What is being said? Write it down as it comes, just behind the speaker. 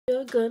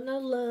You're gonna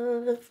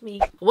love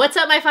me. What's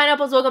up, my fine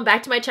apples? Welcome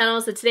back to my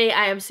channel. So today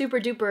I am super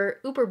duper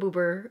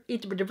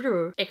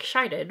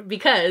excited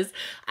because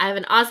I have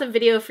an awesome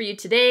video for you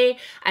today.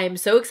 I am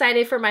so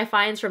excited for my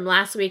finds from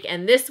last week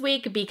and this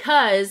week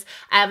because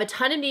I have a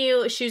ton of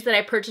new shoes that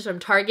I purchased from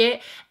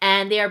Target,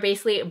 and they are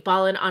basically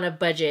balling on a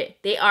budget.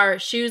 They are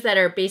shoes that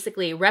are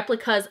basically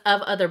replicas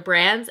of other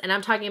brands, and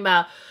I'm talking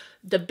about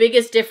the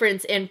biggest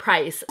difference in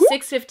price,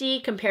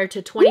 $6.50 compared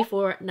to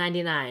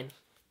 $24.99.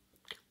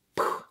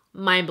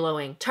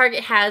 Mind-blowing.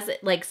 Target has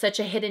like such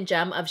a hidden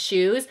gem of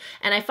shoes,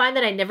 and I find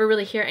that I never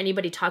really hear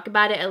anybody talk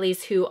about it, at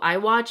least who I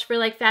watch for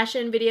like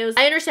fashion videos.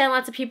 I understand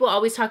lots of people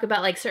always talk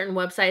about like certain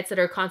websites that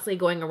are constantly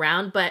going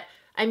around, but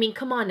I mean,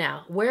 come on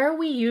now. Where are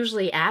we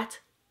usually at?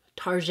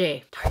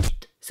 Target.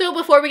 So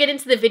before we get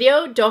into the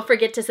video, don't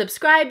forget to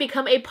subscribe,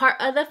 become a part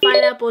of the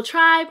Fine Apple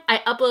tribe. I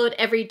upload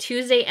every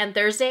Tuesday and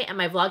Thursday, and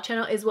my vlog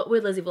channel is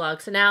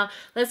WhatWouldLizzyVlog. So now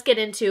let's get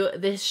into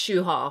this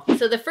shoe haul.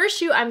 So the first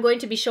shoe I'm going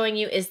to be showing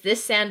you is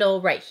this sandal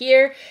right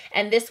here,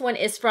 and this one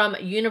is from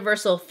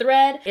Universal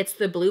Thread. It's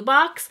the blue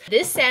box.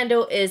 This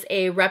sandal is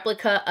a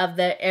replica of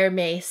the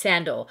HERMES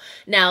sandal.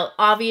 Now,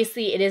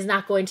 obviously, it is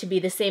not going to be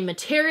the same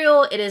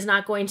material. It is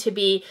not going to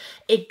be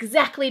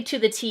exactly to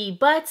the T,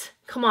 but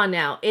come on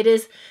now. It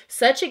is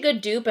such a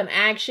good dupe, and I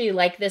actually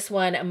like this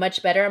one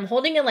much better. I'm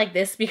holding it like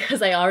this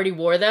because I already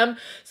wore them,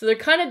 so they're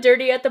kind of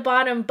dirty at the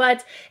bottom,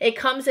 but it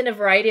comes in a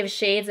variety of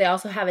shades. They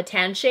also have a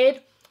tan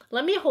shade.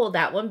 Let me hold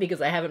that one because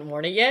I haven't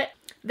worn it yet.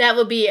 That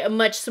would be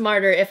much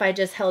smarter if I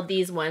just held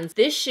these ones.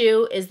 This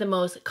shoe is the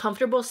most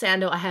comfortable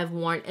sandal I have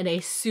worn in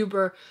a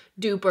super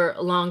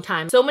duper long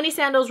time. So many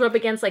sandals rub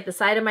against like the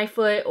side of my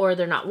foot, or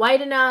they're not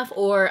wide enough,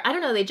 or I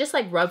don't know, they just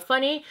like rub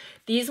funny.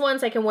 These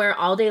ones I can wear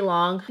all day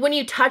long. When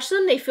you touch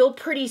them, they feel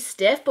pretty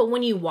stiff, but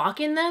when you walk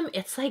in them,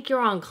 it's like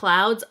you're on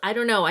clouds. I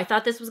don't know. I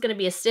thought this was gonna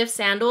be a stiff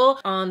sandal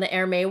on the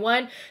HERMES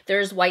one.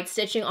 There's white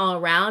stitching all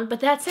around, but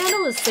that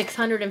sandal is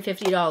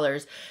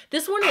 $650.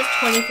 This one is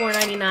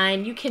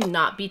 $24.99. You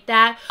cannot beat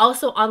that.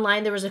 Also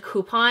online, there was a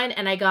coupon,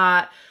 and I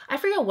got, I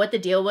forget what the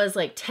deal was,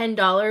 like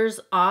 $10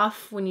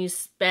 off when you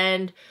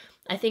spend,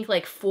 I think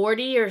like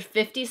 40 or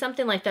 50,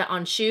 something like that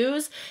on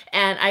shoes,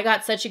 and I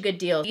got such a good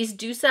deal. These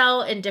do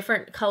sell in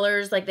different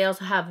colors, like they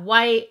also have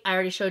white. I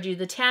already showed you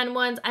the tan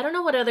ones. I don't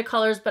know what other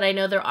colors, but I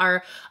know there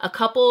are a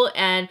couple,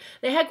 and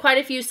they had quite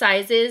a few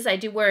sizes. I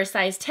do wear a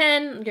size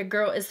 10. Your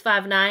girl is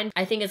 5'9".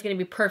 I think it's gonna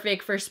be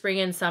perfect for spring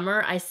and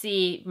summer. I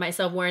see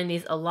myself wearing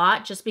these a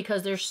lot just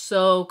because they're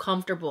so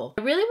comfortable.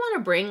 I really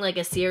wanna bring like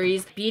a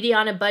series, beauty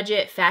on a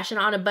budget, fashion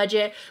on a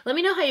budget. Let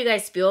me know how you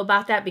guys feel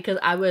about that, because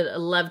I would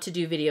love to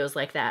do videos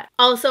like that.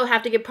 Also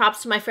have to give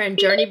props to my friend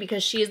Journey,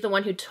 because she is the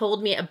one who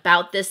told me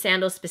about this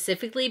sandal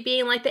specifically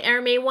being like the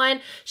HERMES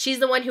one. She's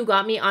the one who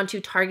got me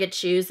onto Target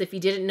shoes. If you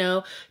didn't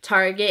know,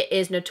 Target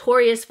is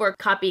notorious for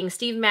copying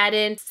Steve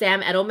Madden,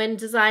 Sam Edelman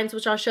designs,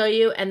 which I'll show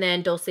you, and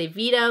then Dulce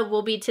Vita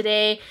will be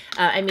today.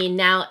 I mean,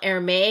 now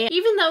HERMES.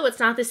 Even though it's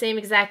not the same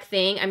exact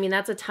thing, I mean,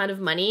 that's a ton of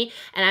money,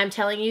 and I'm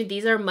telling you,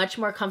 these are much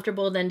more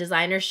comfortable than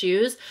designer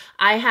shoes.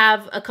 I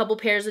have a couple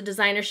pairs of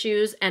designer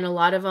shoes, and a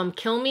lot of them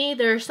kill me.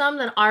 There are some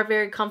that are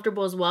very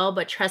comfortable as well,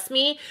 but trust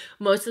me,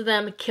 most of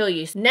them kill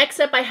you. Next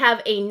up, I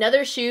have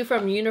another shoe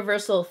from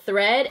Universal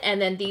Thread,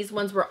 and then these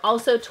ones were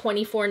also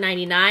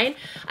 $24.99.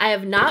 I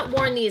have not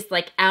worn these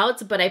like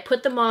out, but I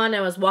put them on,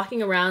 I was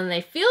walking around, and they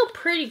feel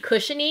pretty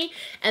cushiony,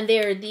 and they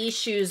are these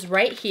shoes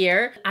right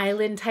here.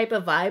 Island type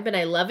of vibe, and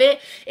I love it.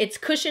 It's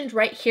cushioned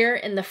right here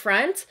in the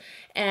front,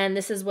 and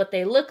this is what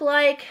they look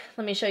like.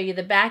 Let me show you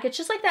the back. It's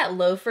just like that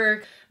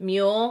loafer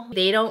mule.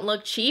 They don't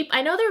look cheap.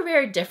 I know they're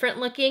very different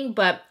looking,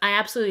 but I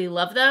absolutely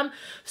love them.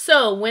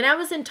 So when I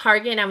was in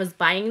Target and I was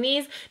buying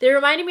these, they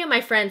reminded me of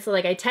my friend. So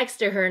like I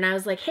texted her and I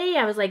was like, hey,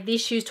 I was like, these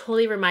shoes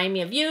totally remind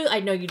me of you. I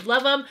know you'd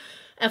love them.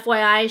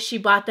 FYI, she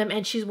bought them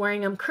and she's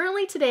wearing them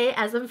currently today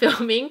as I'm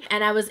filming,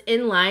 and I was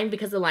in line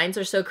because the lines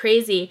are so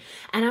crazy,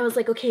 and I was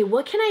like, okay,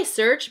 what can I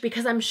search,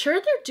 because I'm sure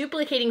they're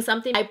duplicating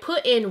something. I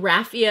put in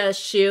raffia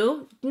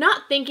shoe,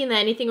 not thinking that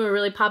anything would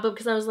really pop up,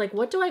 because I was like,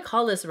 what do I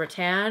call this,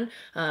 rattan,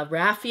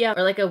 raffia,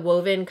 or like a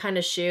woven kind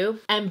of shoe,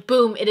 and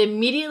boom, it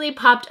immediately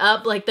popped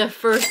up like the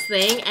first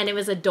thing, and it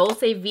was a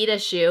Dulce Vita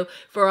shoe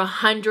for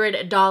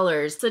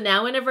 $100. So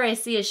now whenever I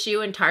see a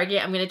shoe in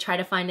Target, I'm gonna try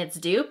to find its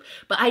dupe,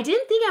 but I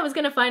didn't think I was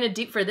gonna find a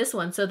dupe for this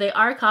one. So they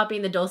are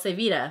copying the Dulce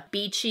Vita.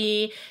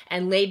 Beachy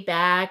and laid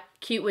back,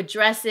 cute with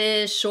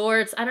dresses,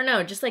 shorts, I don't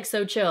know, just like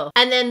so chill.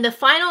 And then the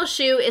final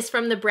shoe is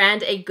from the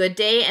brand A Good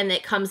Day, and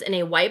it comes in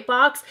a white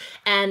box,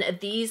 and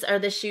these are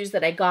the shoes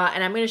that I got,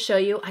 and I'm gonna show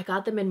you. I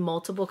got them in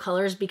multiple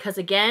colors because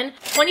again,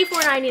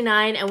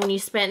 $24.99, and when you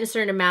spent a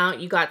certain amount,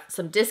 you got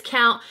some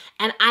discount,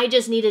 and I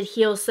just needed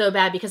heels so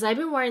bad because I've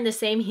been wearing the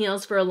same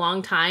heels for a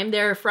long time.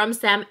 They're from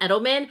Sam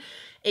Edelman.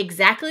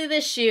 Exactly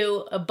this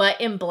shoe, but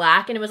in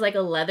black, and it was like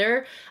a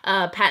leather,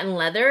 patent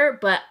leather,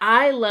 but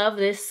I love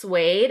this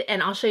suede,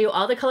 and I'll show you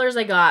all the colors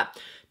I got.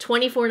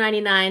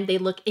 $24.99. They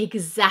look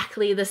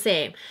exactly the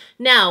same.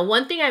 Now,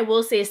 one thing I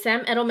will say,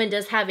 Sam Edelman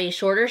does have a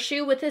shorter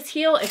shoe with his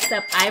heel,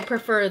 except I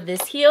prefer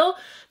this heel.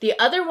 The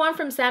other one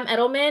from Sam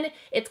Edelman,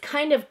 it's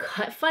kind of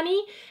cut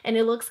funny and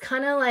it looks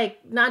kind of like,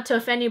 not to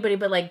offend anybody,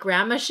 but like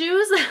grandma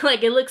shoes.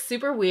 Like it looks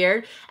super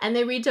weird, and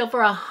they retail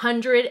for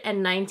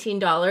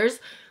 $119.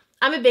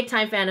 I'm a big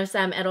time fan of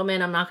Sam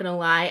Edelman, I'm not gonna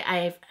lie.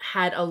 I've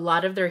had a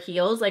lot of their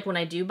heels, like when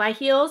I do buy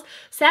heels,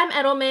 Sam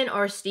Edelman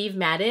or Steve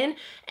Madden,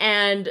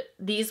 and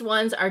these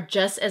ones are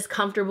just as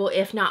comfortable,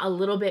 if not a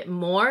little bit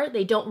more.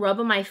 They don't rub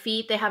on my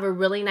feet, they have a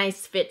really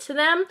nice fit to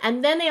them.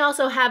 And then they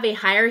also have a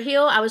higher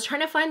heel. I was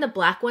trying to find the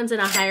black ones in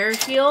a higher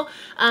heel.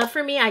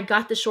 For me, I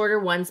got the shorter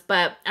ones,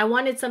 but I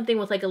wanted something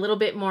with like a little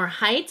bit more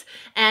height,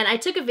 and I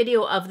took a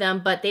video of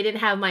them, but they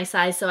didn't have my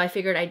size, so I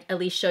figured I'd at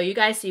least show you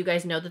guys so you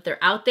guys know that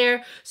they're out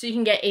there, so you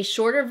can get a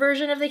shorter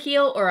version of the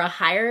heel or a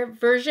higher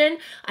version.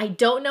 I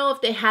don't know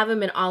if they have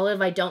them in olive.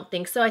 I don't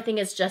think so. I think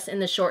it's just in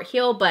the short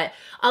heel, but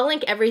I'll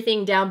link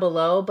everything down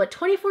below. But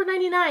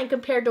 $24.99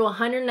 compared to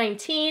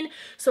 $119,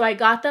 so I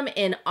got them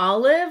in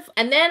olive.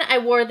 And then I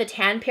wore the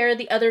tan pair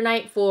the other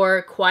night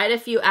for quite a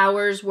few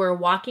hours. We're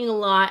walking a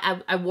lot.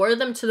 I wore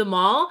them to the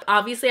mall.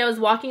 Obviously, I was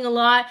walking a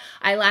lot.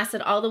 I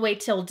lasted all the way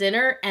till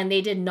dinner, and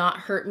they did not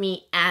hurt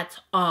me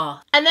at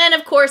all. And then,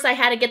 of course, I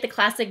had to get the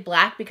classic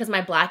black because my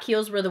black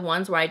heels were the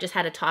ones where I just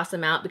had to toss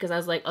them out because I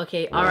was like,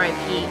 okay,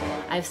 RIP,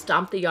 I've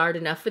stomped the yard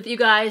enough with you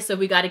guys, so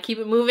we got to keep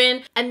it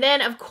moving. And then,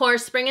 of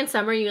course, spring and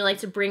summer, you like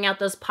to bring out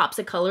those pops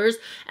of colors,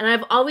 and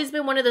I've always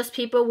been one of those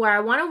people where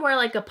I want to wear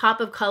like a pop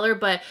of color,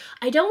 but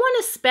I don't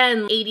want to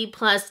spend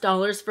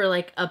 $80+ for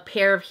like a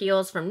pair of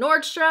heels from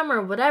Nordstrom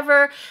or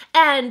whatever.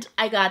 And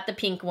I got the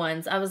pink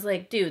ones. I was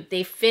like, dude,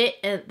 they fit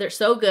and they're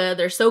so good,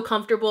 they're so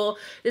comfortable.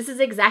 This is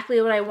exactly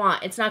what I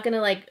want. It's not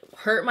gonna like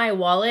hurt my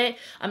wallet.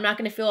 I'm not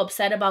gonna feel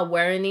upset about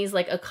wearing these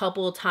like a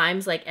couple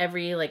times, like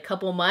every like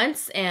couple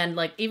months, and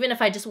like even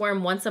if I just wear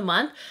them once a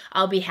month,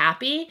 I'll be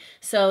happy.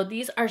 So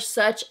these are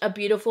such a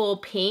beautiful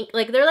pink,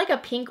 like they're like a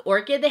pink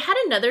orchid. They had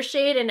another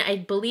shade and I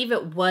believe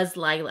it was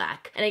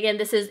lilac. And again,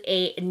 this is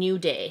a new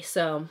day,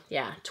 so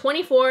yeah,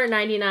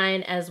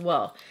 $24.99 as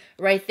well.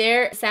 Right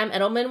there, Sam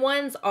Edelman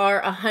ones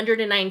are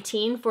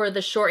 $119 for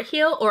the short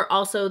heel or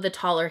also the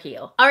taller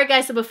heel. All right,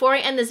 guys, so before I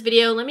end this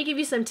video, let me give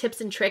you some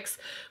tips and tricks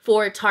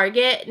for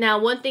Target. Now,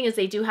 one thing is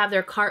they do have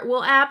their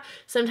Cartwheel app.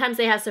 Sometimes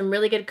they have some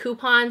really good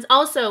coupons.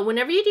 Also,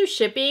 whenever you do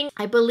shipping,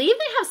 I believe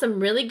they have some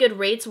really good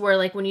rates where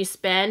like when you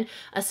spend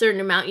a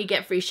certain amount, you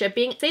get free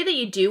shipping. Say that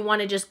you do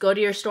want to just go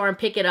to your store and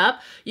pick it up.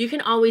 You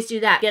can always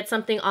do that. Get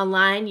something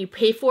online, you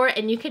pay for it,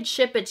 and you can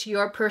ship it to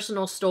your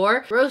personal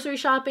store. Grocery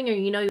shopping, or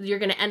you know you're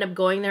going to end up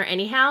going there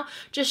anyhow,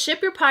 just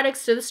ship your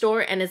products to the store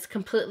and it's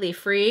completely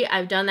free.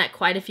 I've done that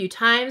quite a few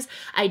times.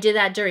 I did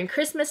that during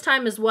Christmas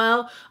time as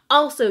well.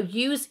 Also,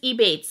 use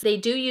Ebates. They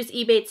do use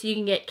Ebates so you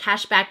can get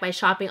cash back by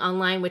shopping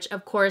online, which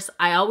of course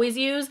I always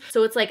use.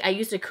 So it's like I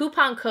used a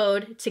coupon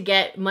code to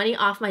get money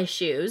off my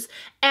shoes,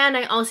 and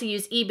I also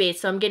use Ebates,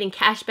 so I'm getting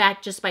cash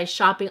back just by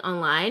shopping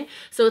online.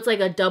 So it's like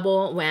a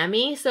double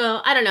whammy.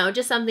 So I don't know,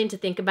 just something to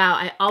think about.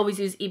 I always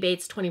use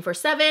Ebates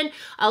 24/7.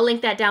 I'll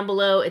link that down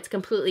below. It's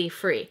completely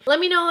free. Let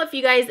me know if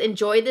you guys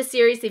enjoyed this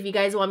series. If you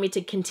guys want me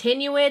to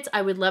continue it,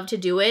 I would love to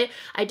do it.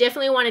 I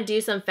definitely want to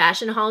do some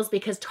fashion hauls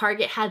because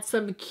Target had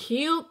some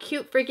cute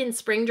freaking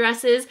spring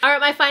dresses. All right,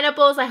 my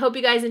pineapples, I hope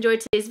you guys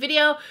enjoyed today's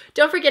video.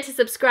 Don't forget to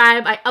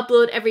subscribe. I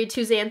upload every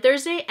Tuesday and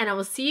Thursday, and I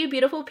will see you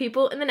beautiful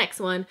people in the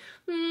next one.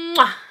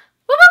 Mwah!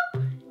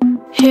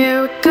 Woo-hoo!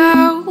 Here we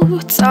go,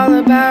 it's all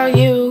about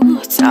you,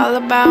 it's all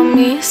about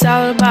me, it's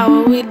all about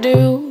what we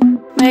do.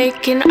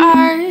 Making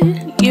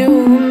art,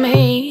 you and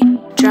me,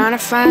 trying to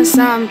find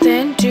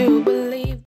something to believe.